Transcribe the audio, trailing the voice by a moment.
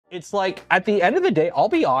It's like, at the end of the day, I'll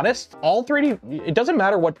be honest, all 3D, it doesn't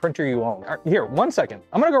matter what printer you own. Here, 1 second.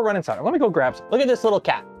 I'm gonna go run inside. Let me go grab some. Look at this little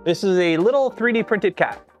cat. This is a little 3D printed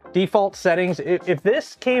cat. Default settings. If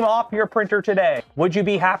this came off your printer today, would you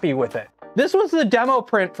be happy with it? This was the demo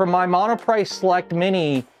print from my Monoprice Select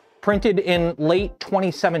Mini printed in late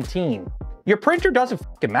 2017. Your printer doesn't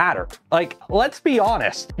fucking matter. Like, let's be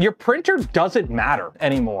honest, your printer doesn't matter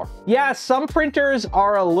anymore. Yeah, some printers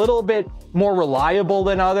are a little bit more reliable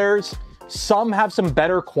than others. Some have some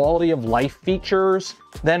better quality of life features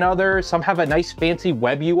than others. Some have a nice fancy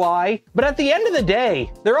web UI. But at the end of the day,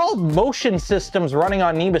 they're all motion systems running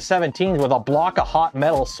on NEMA 17s with a block of hot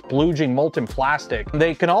metal splooging molten plastic.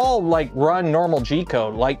 They can all like run normal G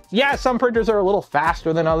code. Like, yeah, some printers are a little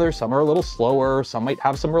faster than others. Some are a little slower. Some might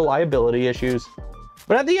have some reliability issues.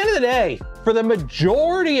 But at the end of the day, for the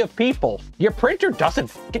majority of people, your printer doesn't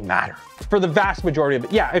fucking matter. For the vast majority of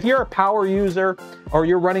it. Yeah, if you're a power user, or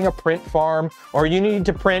you're running a print farm, or you need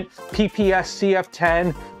to print PPS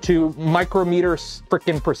CF10 to micrometer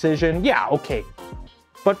freaking precision, yeah, okay.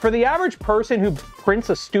 But for the average person who prints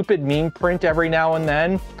a stupid meme print every now and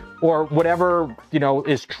then, or whatever, you know,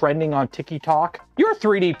 is trending on TikTok, your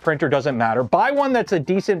 3D printer doesn't matter. Buy one that's a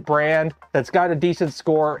decent brand, that's got a decent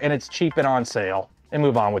score, and it's cheap and on sale, and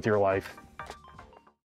move on with your life.